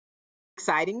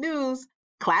Exciting news!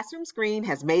 Classroomscreen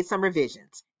has made some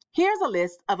revisions. Here's a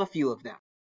list of a few of them.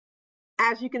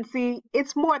 As you can see,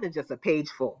 it's more than just a page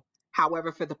full.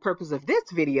 However, for the purpose of this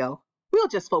video, we'll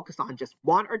just focus on just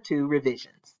one or two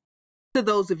revisions. To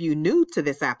those of you new to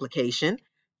this application,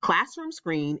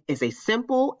 Classroomscreen is a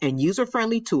simple and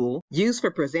user-friendly tool used for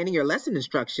presenting your lesson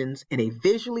instructions in a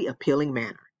visually appealing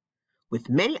manner, with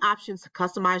many options to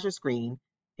customize your screen,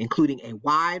 including a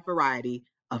wide variety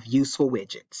of useful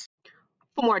widgets.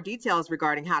 For more details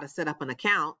regarding how to set up an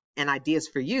account and ideas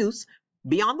for use,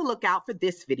 be on the lookout for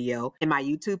this video in my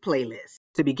YouTube playlist.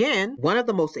 To begin, one of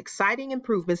the most exciting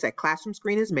improvements that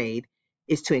Classroomscreen has made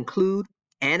is to include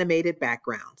animated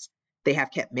backgrounds. They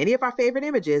have kept many of our favorite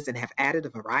images and have added a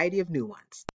variety of new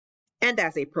ones. And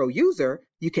as a pro user,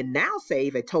 you can now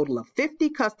save a total of 50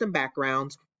 custom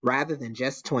backgrounds rather than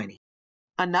just 20.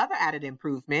 Another added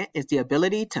improvement is the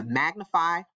ability to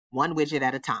magnify one widget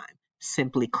at a time.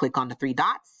 Simply click on the three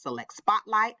dots, select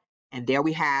Spotlight, and there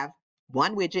we have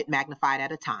one widget magnified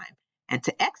at a time. And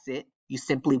to exit, you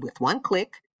simply, with one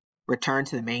click, return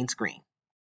to the main screen.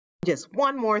 Just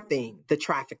one more thing, the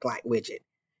traffic light widget.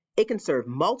 It can serve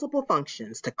multiple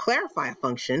functions. To clarify a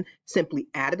function, simply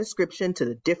add a description to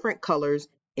the different colors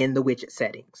in the widget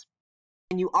settings.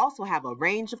 And you also have a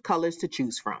range of colors to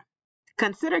choose from.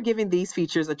 Consider giving these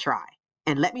features a try,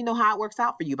 and let me know how it works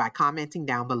out for you by commenting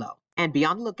down below. And be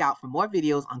on the lookout for more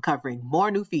videos uncovering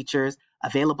more new features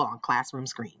available on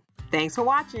Classroomscreen. Thanks for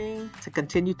watching. To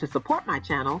continue to support my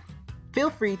channel, feel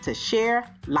free to share,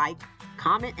 like,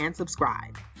 comment, and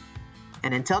subscribe.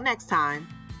 And until next time,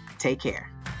 take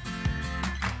care.